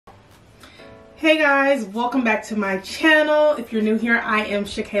Hey guys, welcome back to my channel. If you're new here, I am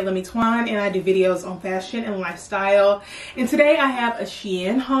Shakayla Mitwan and I do videos on fashion and lifestyle. And today I have a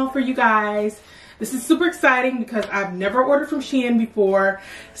Shein haul for you guys. This is super exciting because I've never ordered from Shein before.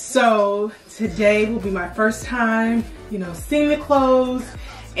 So today will be my first time, seeing the clothes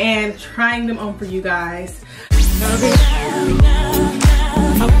and trying them on for you guys.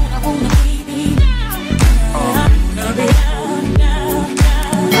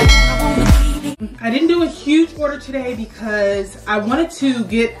 I didn't do a huge order today because I wanted to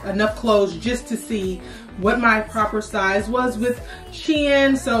get enough clothes just to see what my proper size was with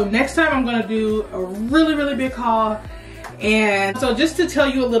Shein. So next time I'm going to do a really big haul. And so just to tell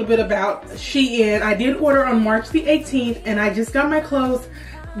you a little bit about Shein, I did order on March the 18th and I just got my clothes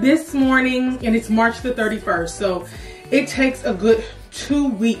this morning and it's March the 31st. So it takes a good 2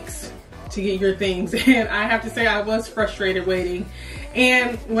 weeks to get your things, and I have to say I was frustrated waiting.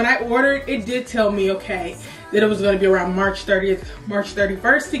 And when I ordered, it did tell me, okay, that it was going to be around March 30th, March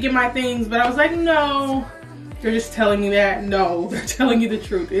 31st to get my things, but I was like, no, they're just telling me that. No, they're telling you the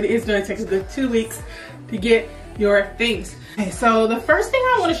truth. It is going to take a good 2 weeks to get your things. Okay, so the first thing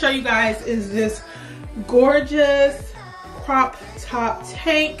I want to show you guys is this gorgeous crop top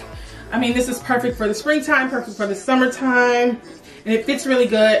tank. I mean, this is perfect for the springtime, perfect for the summertime. And it fits really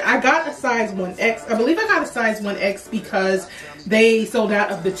good. I got a size 1X. I believe I got a size 1X because they sold out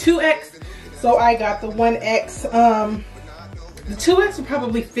of the 2X. So I got the 1X. The 2X would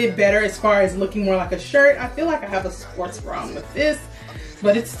probably fit better as far as looking more like a shirt. I feel like I have a sports bra on with this,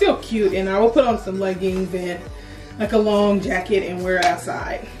 but it's still cute. And I will put on some leggings and like a long jacket and wear it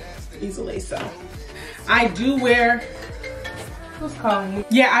outside easily. So I do wear, who's calling me?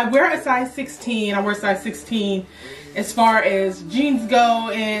 Yeah, I wear a size 16. I wear size 16 as far as jeans go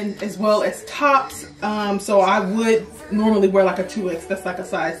and as well as tops. So I would normally wear like a 2X. That's like a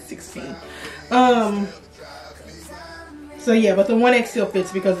size 16. So yeah, but the 1X still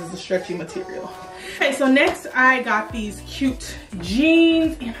fits because it's a stretchy material. Okay, so next I got these cute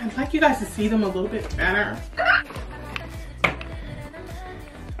jeans and I'd like you guys to see them a little bit better.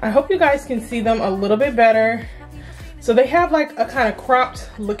 I hope you guys can see them a little bit better. So they have like a kind of cropped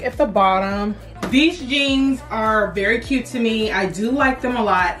look at the bottom. These jeans are very cute to me. I do like them a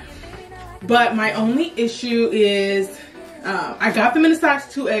lot. But my only issue is I got them in a size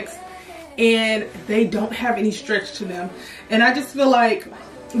 2X and they don't have any stretch to them. And I just feel like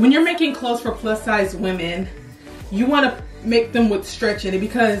when you're making clothes for plus size women, you want to make them with stretch in it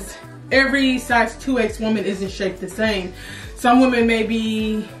because every size 2X woman isn't shaped the same. Some women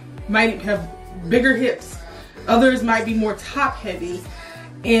might have bigger hips. Others might be more top heavy.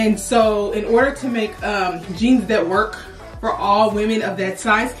 And so in order to make jeans that work for all women of that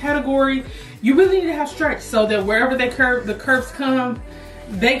size category, you really need to have stretch so that wherever the curves come,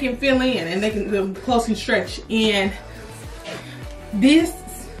 they can fill in and the clothes can stretch. And this,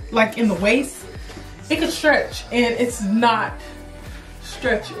 like in the waist, it can stretch and it's not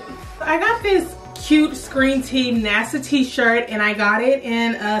stretching. I got this cute screen tee NASA t-shirt and I got it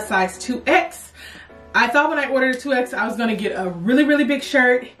in a size 2X. I thought when I ordered a 2X I was going to get a really big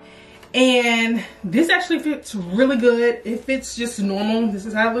shirt, and this actually fits really good. It fits just normal. This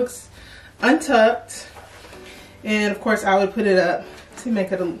is how it looks untucked, and of course I would put it up to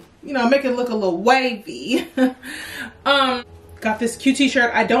make it make it look a little wavy. Got this cute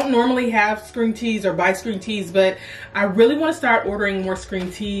t-shirt. I don't normally have screen tees or buy screen tees, but I really want to start ordering more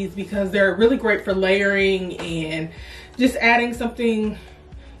screen tees because they're really great for layering and just adding something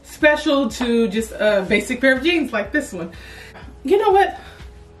special to just a basic pair of jeans like this one. You know what?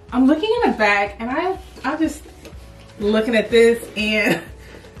 I'm looking in the bag and I'm just looking at this, and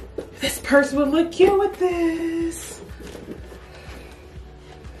this purse would look cute with this.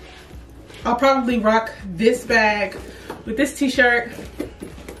 I'll probably rock this bag with this t-shirt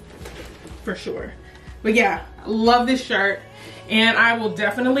for sure. But yeah, I love this shirt and I will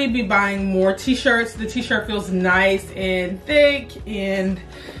definitely be buying more t-shirts. The t-shirt feels nice and thick and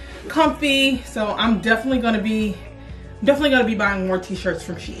comfy, so I'm definitely gonna be buying more t-shirts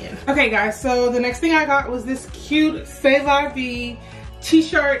from Shein. Okay guys, so the next thing I got was this cute C'est La Vie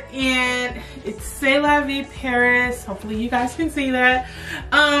t-shirt, and it's C'est La Vie Paris. Hopefully you guys can see that.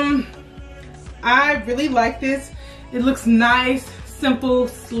 I really like this. It looks nice, simple,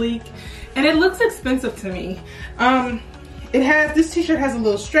 sleek, and it looks expensive to me. This t-shirt has a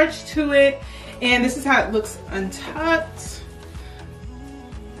little stretch to it, and this is how it looks untucked.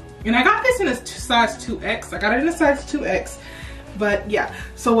 And I got this in a size 2X. I got it in a size 2X. But yeah,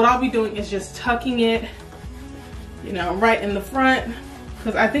 so what I'll be doing is just tucking it, right in the front,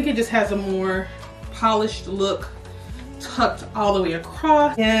 because I think it just has a more polished look tucked all the way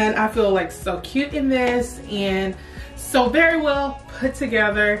across, and I feel like so cute in this and so very well put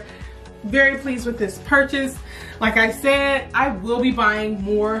together. Very pleased with this purchase. Like I said, I will be buying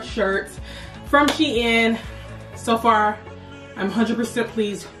more shirts from Shein. So far, I'm 100%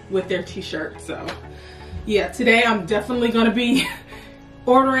 pleased with their t-shirt. So yeah, today I'm definitely gonna be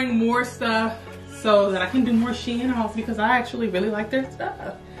ordering more stuff so that I can do more Shein hauls because I actually really like their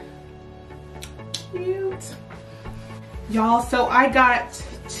stuff. Cute. Y'all, so I got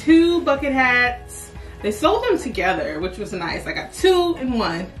 2 bucket hats. They sold them together, which was nice. I got 2 in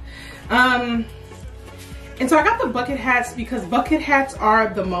 1. And so I got the bucket hats because bucket hats are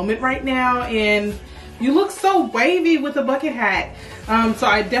the moment right now, and you look so wavy with a bucket hat. So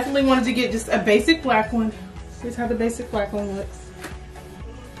I definitely wanted to get just a basic black one. Here's how the basic black one looks.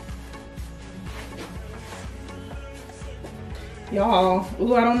 Y'all,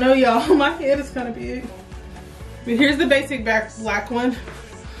 ooh, I don't know y'all, my head is kind of big. But here's the basic black one.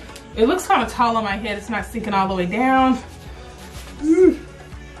 It looks kind of tall on my head. It's not sinking all the way down. Ooh,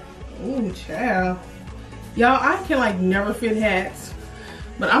 child. Y'all, I can like never fit hats.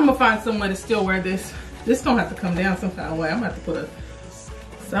 But I'm gonna find someone to still wear this. This don't have to come down some kind of way. I'm gonna have to put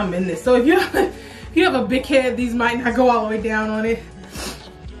something in this. So if you have a big head, these might not go all the way down on it.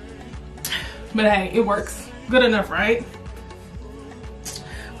 But hey, it works. Good enough, right?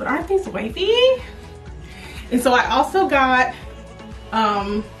 But aren't these wavy? And so I also got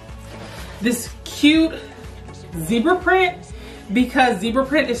this cute zebra print because zebra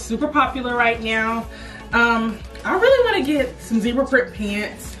print is super popular right now. I really want to get some zebra print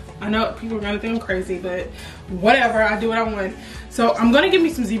pants. I know people are gonna think I'm crazy, but whatever, I do what I want. So I'm gonna get me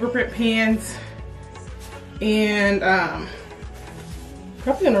some zebra print pants, and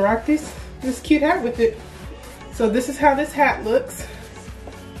probably gonna rock this cute hat with it. So this is how this hat looks.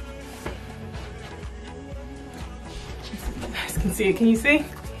 You guys can see it. Can you see?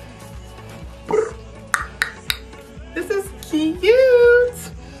 This is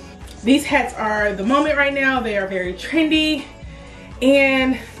cute. These hats are the moment right now. They are very trendy.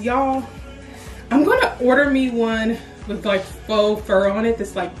 And y'all, I'm gonna order me one with like faux fur on it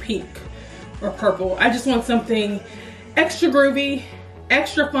that's like pink or purple. I just want something extra groovy,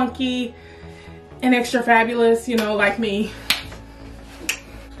 extra funky, and extra fabulous, you know, like me.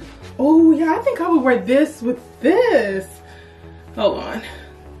 Oh yeah, I think I would wear this with this. Hold on.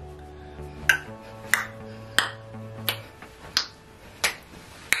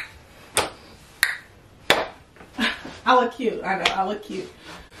 I look cute. I know, I look cute.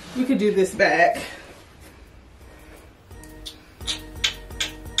 We could do this back.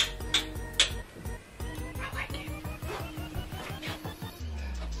 I like it.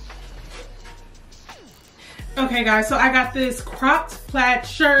 Okay guys, so I got this cropped plaid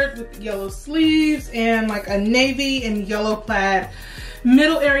shirt with yellow sleeves and like a navy and yellow plaid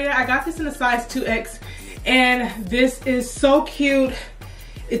middle area. I got this in a size 2X and this is so cute.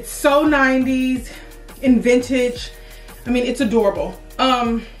 It's so 90s and vintage. I mean, it's adorable.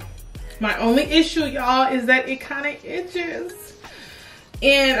 My only issue, y'all, is that it kind of itches.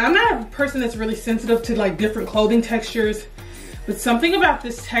 And I'm not a person that's really sensitive to like different clothing textures, but something about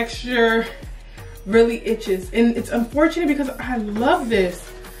this texture really itches. And it's unfortunate because I love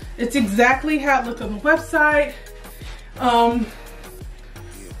this. It's exactly how it looked on the website.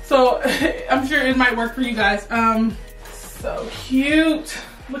 So I'm sure it might work for you guys. So cute.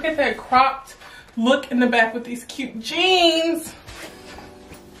 Look at that cropped look in the back with these cute jeans.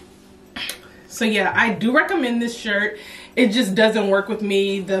 So yeah, I do recommend this shirt. It just doesn't work with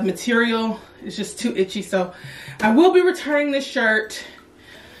me. The material is just too itchy. So I will be returning this shirt,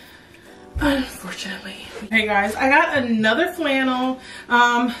 unfortunately. Hey guys, I got another flannel.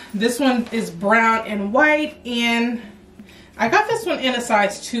 This one is brown and white, and I got this one in a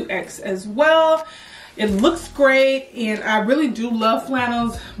size 2X as well. It looks great, and I really do love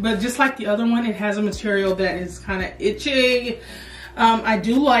flannels, but just like the other one, it has a material that is kind of itchy. I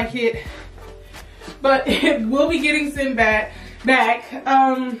do like it, but it will be getting sent back.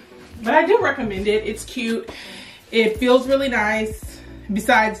 But I do recommend it. It's cute. It feels really nice.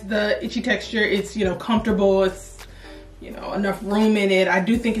 Besides the itchy texture, it's, you know, comfortable. It's, you know, enough room in it. I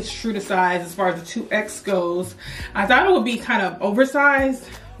do think it's true to size as far as the 2X goes. I thought it would be kind of oversized,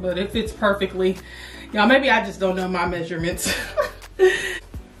 but it fits perfectly. Y'all, maybe I just don't know my measurements.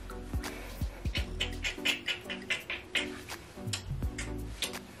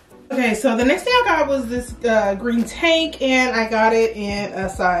 Okay, so the next thing I got was this green tank, and I got it in a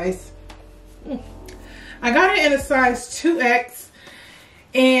size, I got it in a size 2X,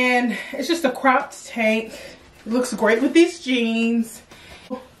 and it's just a cropped tank. It looks great with these jeans,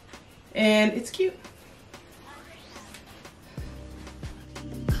 and it's cute.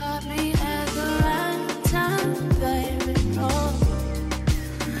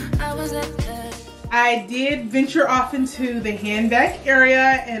 I did venture off into the handbag area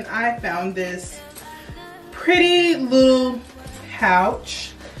and I found this pretty little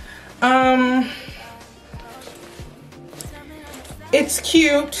pouch. It's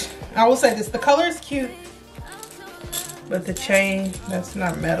cute. I will say this, the color is cute, but the chain, that's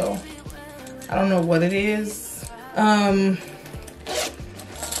not metal. I don't know what it is.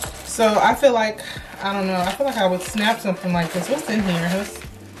 So I feel like, I don't know, I feel like I would snap something like this. What's in here?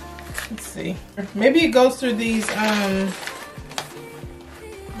 Let's see. Maybe it goes through these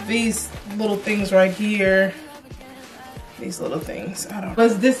little things right here. These little things, I don't know.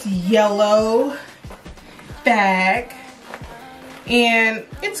 Was this yellow bag, and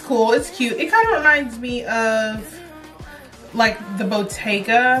it's cool, it's cute. It kind of reminds me of like the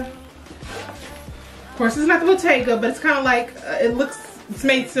Bottega. Of course, it's not the Bottega, but it's kind of like, it's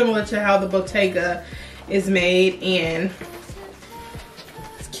made similar to how the Bottega is made, and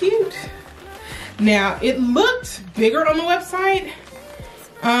it's cute. Now, it looked bigger on the website.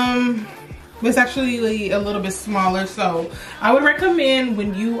 It's actually a little bit smaller, so I would recommend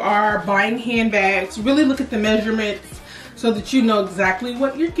when you are buying handbags, really look at the measurements so that you know exactly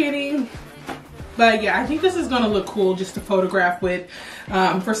what you're getting. But yeah, I think this is gonna look cool just to photograph with.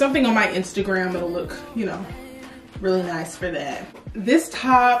 For something on my Instagram, it'll look, you know, really nice for that. This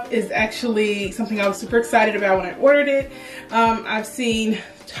top is actually something I was super excited about when I ordered it. I've seen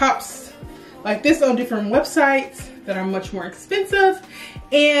tops like this on different websites that are much more expensive.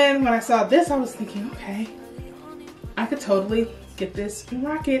 And when I saw this, I was thinking, okay, I could totally get this and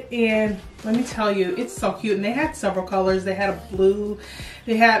rock it. And let me tell you, it's so cute. And they had several colors. They had a blue,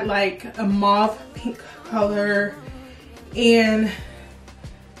 they had like a mauve pink color, and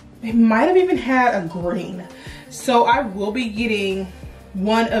they might have even had a green. So I will be getting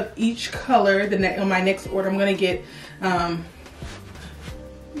one of each color on my next order. I'm gonna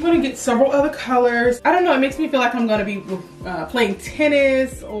get several other colors. I don't know, it makes me feel like I'm gonna be playing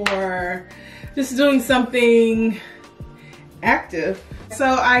tennis or just doing something active. So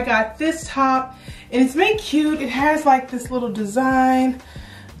I got this top, and it's made cute. It has like this little design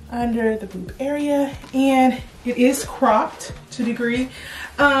under the boob area, and it is cropped to a degree.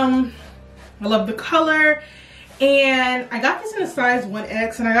 I love the color, and I got this in a size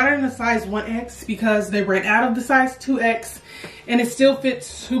 1X, and I got it in a size 1X because they ran out of the size 2X, and it still fits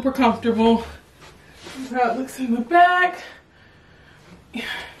super comfortable. That's how it looks in the back.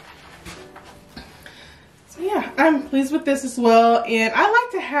 So yeah, I'm pleased with this as well. And I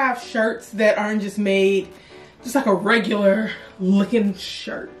like to have shirts that aren't just made just like a regular looking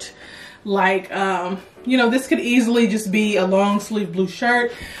shirt. Like, you know, this could easily just be a long sleeve blue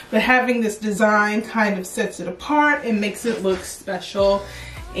shirt, but having this design kind of sets it apart and makes it look special.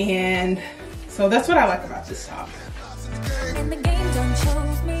 And so that's what I like about this top.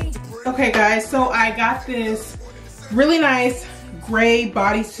 Okay guys, so I got this really nice gray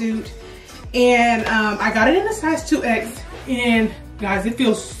bodysuit, and I got it in a size 2X, and guys, it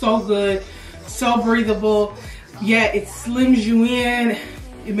feels so good, so breathable, yet it slims you in.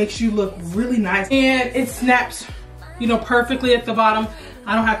 It makes you look really nice, and it snaps, you know, perfectly at the bottom.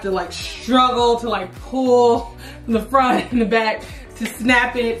 I don't have to like struggle to like pull from the front and the back to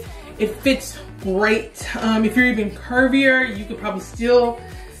snap it. It fits great. If you're even curvier, you could probably still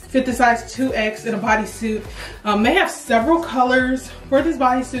fit the size 2X in a bodysuit. They have several colors for this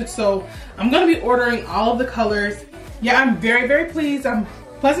bodysuit, so I'm gonna be ordering all of the colors. Yeah, I'm very, very pleased. I'm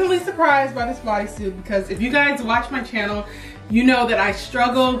pleasantly surprised by this bodysuit, because if you guys watch my channel, you know that I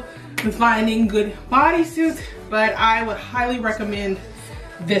struggle with finding good bodysuits, but I would highly recommend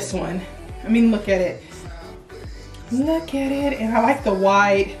this one. I mean, look at it. Look at it. And I like the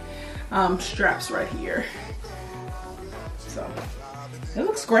wide straps right here. So it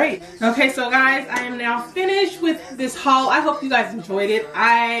looks great. Okay, so guys, I am now finished with this haul. I hope you guys enjoyed it.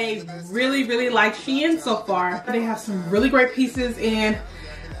 I really, really like Shein so far. They have some really great pieces, and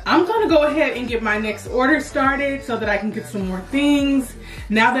I'm gonna go ahead and get my next order started so that I can get some more things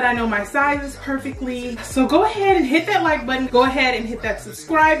now that I know my sizes perfectly. So go ahead and hit that like button. Go ahead and hit that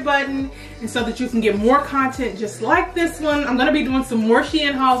subscribe button, and so that you can get more content just like this one. I'm gonna be doing some more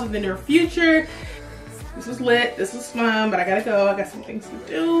Shein hauls in the near future. This was lit, this was fun, but I gotta go. I got some things to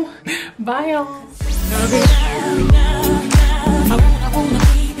do. Bye y'all.